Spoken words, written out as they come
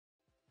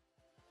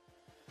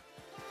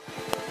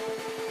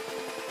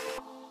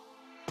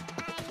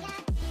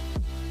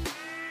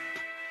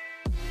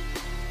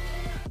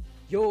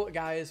Yo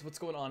guys, what's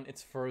going on?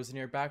 It's Frozen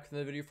here, back with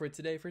another video for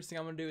today. First thing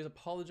I'm gonna do is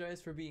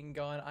apologize for being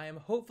gone. I am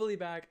hopefully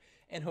back,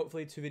 and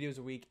hopefully 2 videos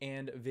a week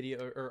and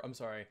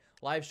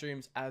live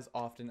streams as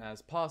often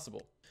as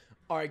possible.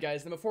 Alright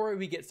guys, then before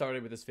we get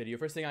started with this video,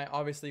 first thing I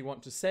obviously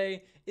want to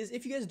say is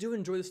if you guys do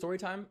enjoy the story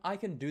time, I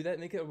can do that,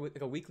 make it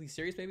like a weekly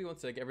series, maybe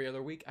once like every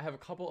other week. I have a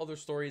couple other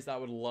stories that I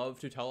would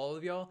love to tell all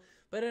of y'all,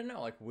 but I don't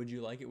know, like, would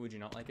you like it, would you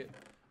not like it?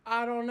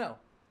 I don't know.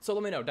 So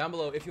let me know down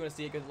below if you want to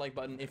see it, hit the like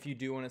button. If you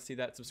do want to see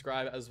that,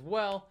 subscribe as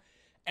well.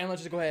 And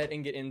let's just go ahead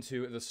and get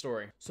into the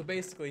story. So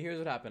basically, here's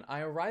what happened. I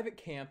arrive at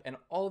camp and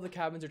all of the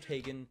cabins are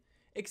taken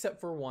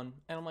except for one.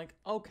 And I'm like,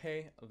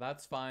 okay,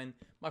 that's fine.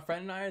 My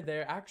friend and I are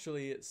there.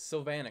 Actually,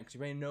 Sylvanix, you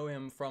may know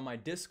him from my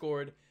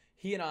Discord.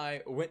 He and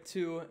I went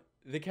to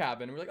the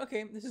cabin. We're like,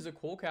 okay, this is a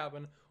cool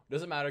cabin.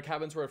 Doesn't matter.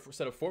 Cabins were a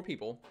set of 4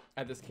 people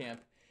at this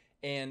camp.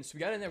 And so we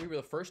got in there, we were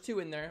the first 2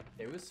 in there.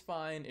 It was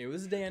fine, it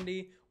was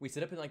dandy. We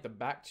set up in like the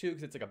back 2,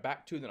 because it's like a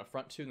back 2, then a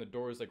front 2, and the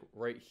door is like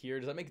right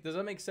here. Does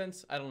that make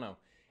sense? I don't know.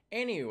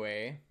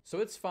 Anyway, so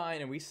it's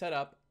fine, and we set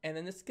up, and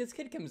then this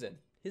kid comes in.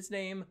 His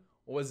name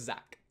was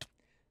Zach.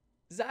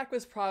 Zach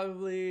was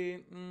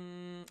probably,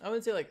 I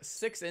would say like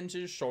 6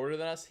 inches shorter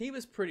than us. He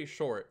was pretty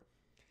short.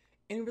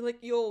 And we were like,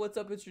 yo, what's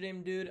up, what's your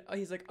name, dude?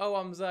 He's like, oh,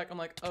 I'm Zach. I'm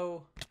like,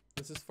 oh,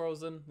 this is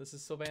Frozen. This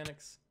is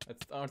Sylvanix.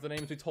 That's aren't the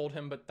names we told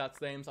him, but that's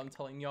the names I'm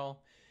telling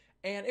y'all.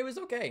 And it was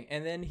okay.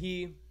 And then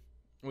he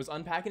was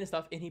unpacking his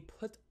stuff, and he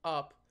put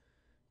up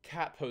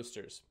cat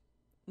posters.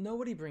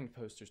 Nobody brings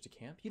posters to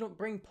camp. You don't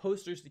bring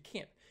posters to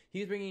camp.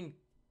 He's bringing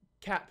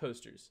cat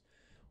posters.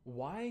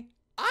 Why?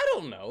 I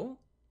don't know.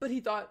 But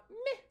he thought,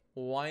 meh,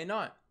 why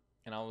not?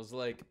 And I was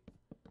like,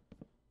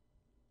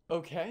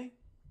 okay,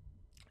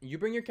 you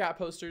bring your cat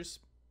posters.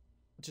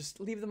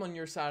 Just leave them on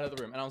your side of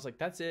the room. And I was like,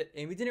 that's it.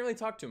 And we didn't really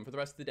talk to him for the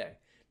rest of the day.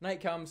 Night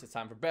comes, it's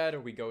time for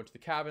bed, we go into the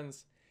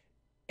cabins,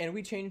 and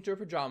we change to our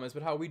pajamas.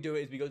 But how we do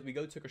it is we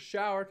go took a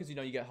shower, because you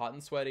know you get hot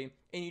and sweaty,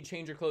 and you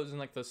change your clothes in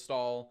like the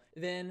stall.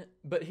 Then,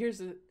 but here's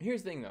the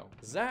thing though.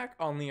 Zach,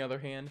 on the other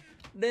hand,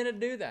 didn't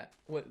do that.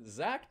 What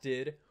Zach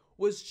did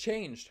was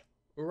changed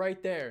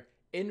right there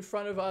in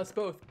front of us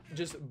both,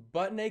 just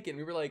butt naked.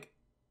 We were like,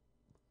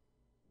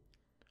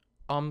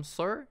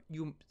 sir,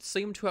 you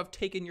seem to have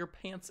taken your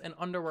pants and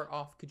underwear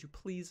off. Could you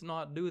please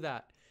not do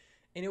that?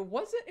 And it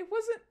wasn't,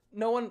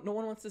 no one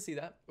wants to see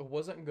that. It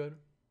wasn't good.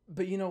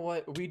 But you know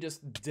what? We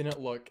just didn't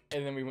look,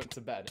 and then we went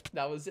to bed.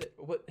 That was it.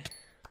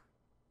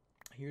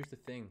 Here's the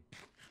thing.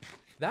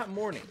 That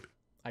morning,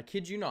 I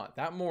kid you not,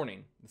 that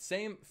morning, the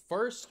same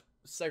first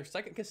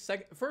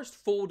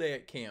full day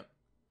at camp,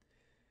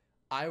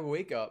 I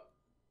wake up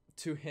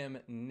to him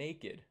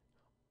naked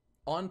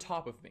on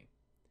top of me,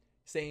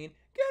 saying,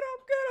 get up,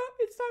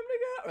 it's time to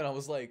get up. And I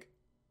was like,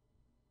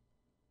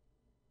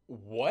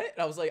 what?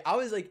 I was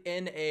like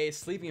in a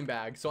sleeping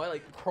bag, so I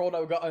like curled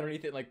up, got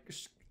underneath it, like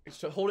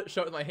hold it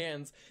shut with my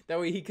hands, that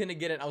way he couldn't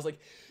get it. I was like,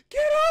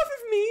 get off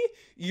of me,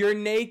 you're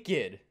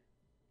naked.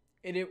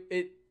 And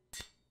it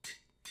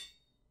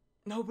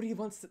nobody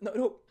wants to,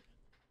 no,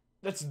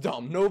 that's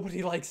dumb.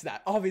 Nobody likes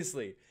that,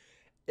 obviously.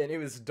 And it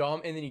was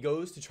dumb. And then he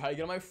goes to try to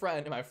get on my friend,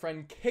 and my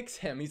friend kicks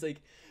him. He's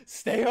like,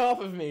 stay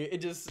off of me. It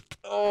just,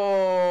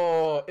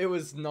 oh, it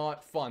was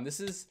not fun. This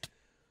is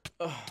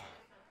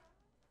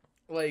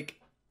like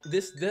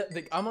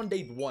I'm on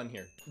day 1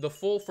 here, the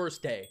full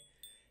first day,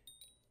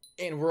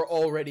 and we're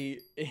already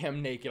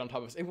him naked on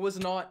top of us. It was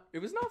not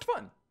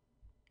fun.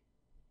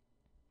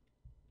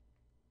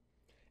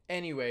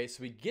 Anyway,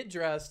 so we get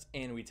dressed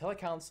and we tell a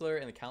counselor,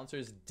 and the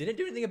counselors didn't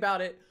do anything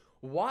about it.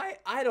 Why?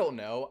 I don't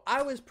know.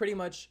 I was pretty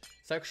much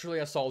sexually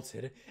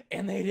assaulted,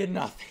 and they did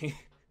nothing.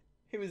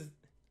 It was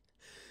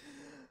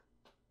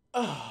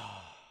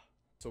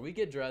so we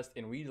get dressed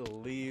and we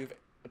leave.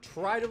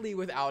 Try to leave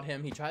without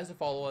him. He tries to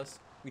follow us.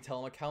 We tell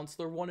him a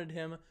counselor wanted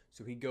him,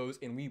 so he goes,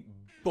 and we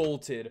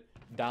bolted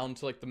down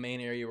to like the main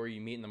area where you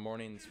meet in the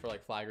mornings for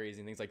like flag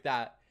raising, things like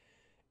that.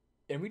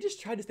 And we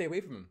just tried to stay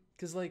away from him,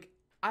 because like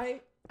I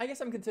guess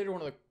I'm considered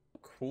one of the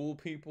cool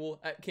people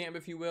at camp,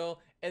 if you will.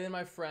 And then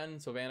my friend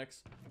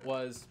Sylvanix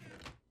was,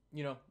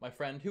 you know, my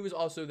friend who was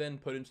also then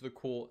put into the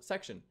cool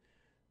section.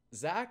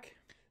 Zach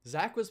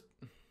was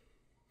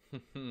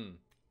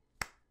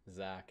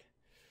Zach.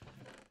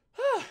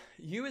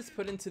 You was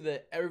put into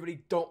the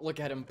everybody don't look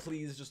at him,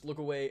 please just look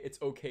away,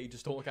 it's okay,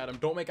 just don't look at him,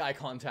 don't make eye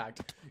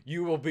contact,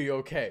 you will be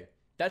okay.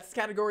 That's the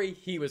category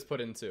he was put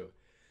into.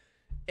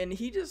 And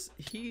he just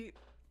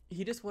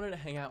wanted to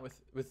hang out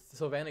with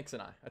Sylvanix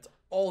and I. That's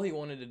all he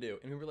wanted to do.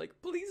 And we were like,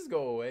 please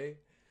go away,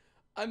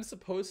 I'm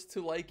supposed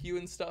to like you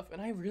and stuff, and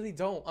I really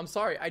don't. I'm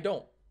sorry, I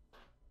don't.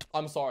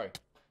 I'm sorry,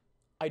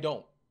 I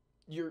don't.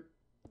 You're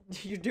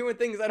doing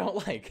things I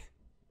don't like.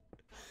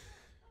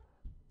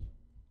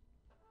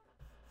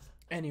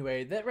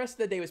 Anyway, that rest of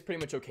the day was pretty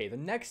much okay. The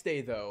next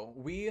day, though,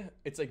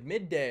 it's like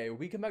midday.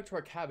 We come back to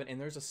our cabin, and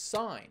there's a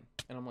sign.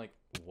 And I'm like,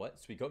 what?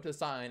 So we go up to the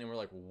sign, and we're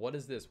like, what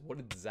is this? What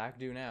did Zach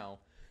do now?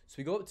 So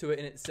we go up to it,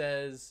 and it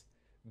says,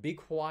 be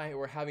quiet,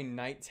 we're having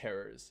night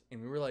terrors.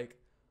 And we were like,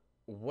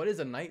 what is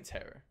a night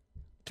terror?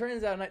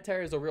 Turns out night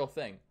terror is a real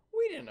thing.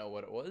 We didn't know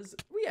what it was.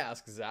 We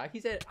asked Zach. He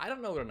said, I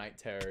don't know what a night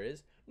terror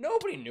is.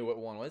 Nobody knew what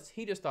one was.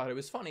 He just thought it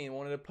was funny and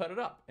wanted to put it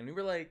up. And we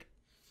were like,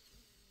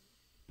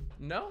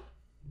 no,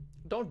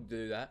 don't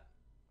do that.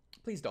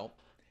 Please don't.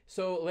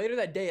 So later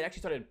that day, it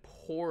actually started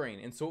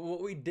pouring. And so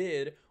what we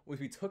did was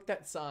we took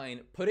that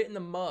sign, put it in the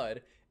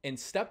mud, and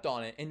stepped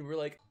on it. And we were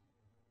like,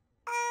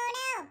 oh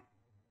no.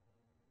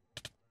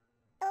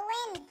 The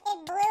wind,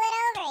 it blew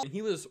it over. and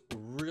he was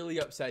really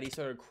upset. He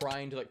started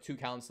crying to like 2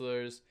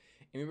 counselors.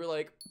 And we were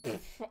like, I don't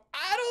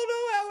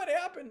know how it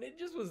happened. It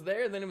just was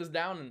there. Then it was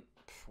down and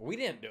we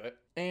didn't do it.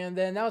 And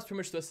then that was pretty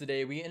much the rest of the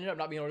day. We ended up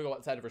not being able to go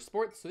outside for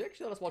sports. So they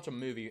actually let us watch a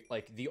movie.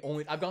 Like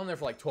I've gone there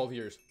for like 12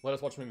 years. Let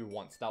us watch a movie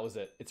once. That was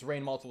it. It's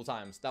rained multiple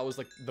times. That was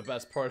like the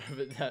best part of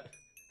it.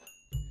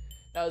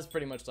 That was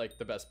pretty much like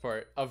the best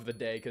part of the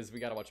day because we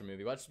got to watch a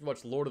movie.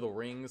 Watch Lord of the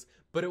Rings,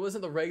 but it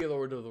wasn't the regular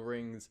Lord of the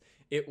Rings.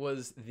 It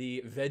was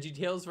the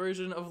VeggieTales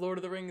version of Lord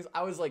of the Rings.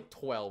 I was like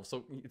 12,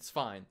 so it's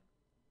fine.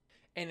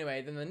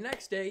 Anyway, then the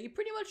next day, he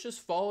pretty much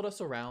just followed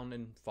us around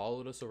and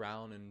followed us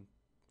around and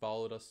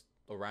followed us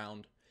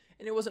around.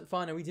 And it wasn't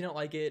fun, and we didn't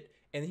like it.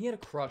 And he had a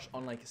crush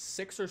on like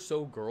 6 or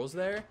so girls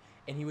there,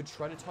 and he would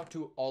try to talk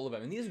to all of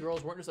them. And these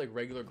girls weren't just like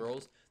regular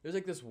girls. There's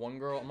like this one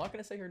girl, I'm not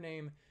going to say her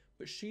name,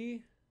 but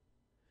she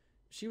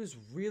was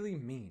really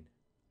mean.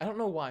 I don't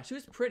know why. She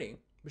was pretty,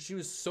 but she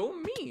was so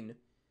mean.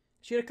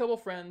 She had a couple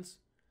friends,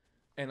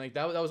 and like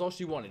that was all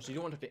she wanted. She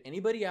didn't want to talk to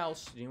anybody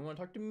else. She didn't want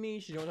to talk to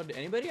me. She didn't want to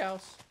talk to anybody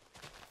else.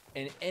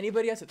 And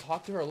anybody else that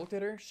talked to her or looked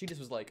at her, she just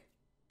was like,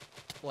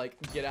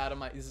 get out of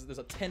my, there's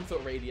a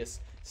 10-foot radius.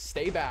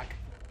 Stay back.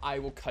 I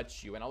will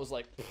cut you. And I was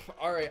like,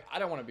 all right, I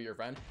don't want to be your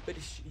friend. But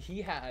he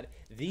had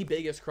the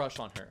biggest crush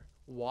on her.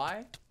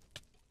 Why?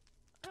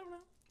 I don't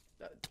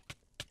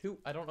know.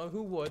 I don't know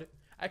who would.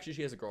 Actually,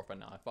 she has a girlfriend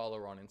now. I follow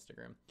her on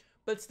Instagram.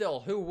 But still,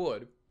 who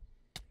would?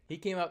 He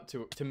came up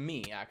to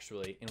me,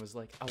 actually, and was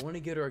like, I want to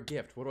get her a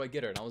gift. What do I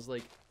get her? And I was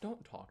like,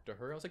 don't talk to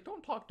her. I was like,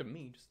 don't talk to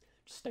me. Just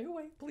stay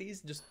away,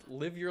 please. Just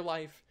live your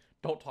life.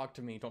 Don't talk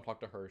to me. Don't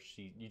talk to her.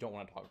 You don't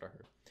want to talk to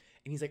her.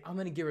 And he's like, I'm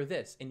going to give her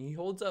this. And he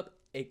holds up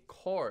a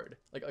card,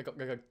 like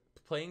a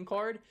playing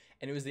card.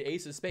 And it was the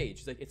Ace of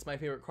Spades. He's like, it's my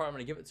favorite card. I'm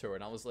going to give it to her.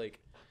 And I was like,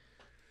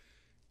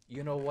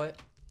 you know what?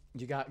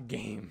 You got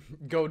game.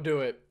 Go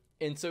do it.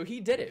 And so he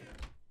did it.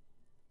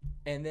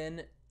 And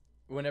then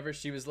whenever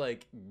she was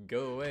like,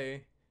 go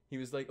away, he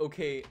was like,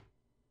 okay,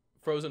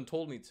 Frozen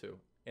told me to.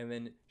 And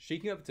then she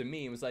came up to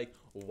me and was like,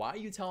 why are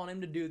you telling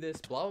him to do this?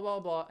 Blah, blah,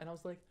 blah. And I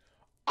was like,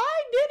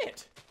 I did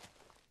it.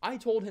 I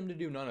told him to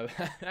do none of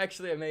that.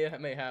 Actually, I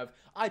may have.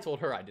 I told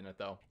her I didn't,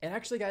 though. And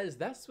actually, guys,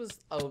 that was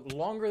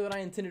longer than I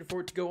intended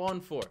for it to go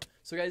on for.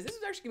 So, guys, this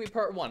is actually going to be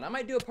part 1. I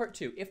might do a part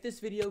 2. If this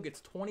video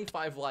gets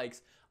 25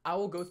 likes, I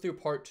will go through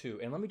part 2.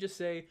 And let me just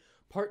say,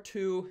 part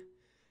 2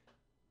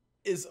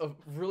 is a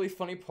really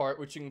funny part,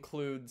 which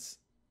includes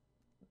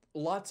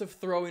lots of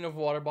throwing of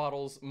water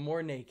bottles,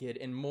 more naked,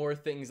 and more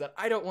things that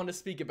I don't want to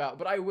speak about,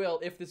 but I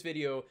will if this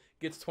video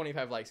gets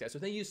 25 likes, guys. So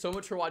thank you so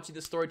much for watching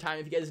this story time.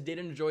 If you guys did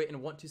enjoy it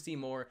and want to see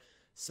more,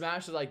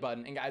 smash the like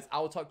button. And guys, I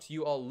will talk to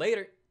you all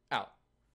later. Out.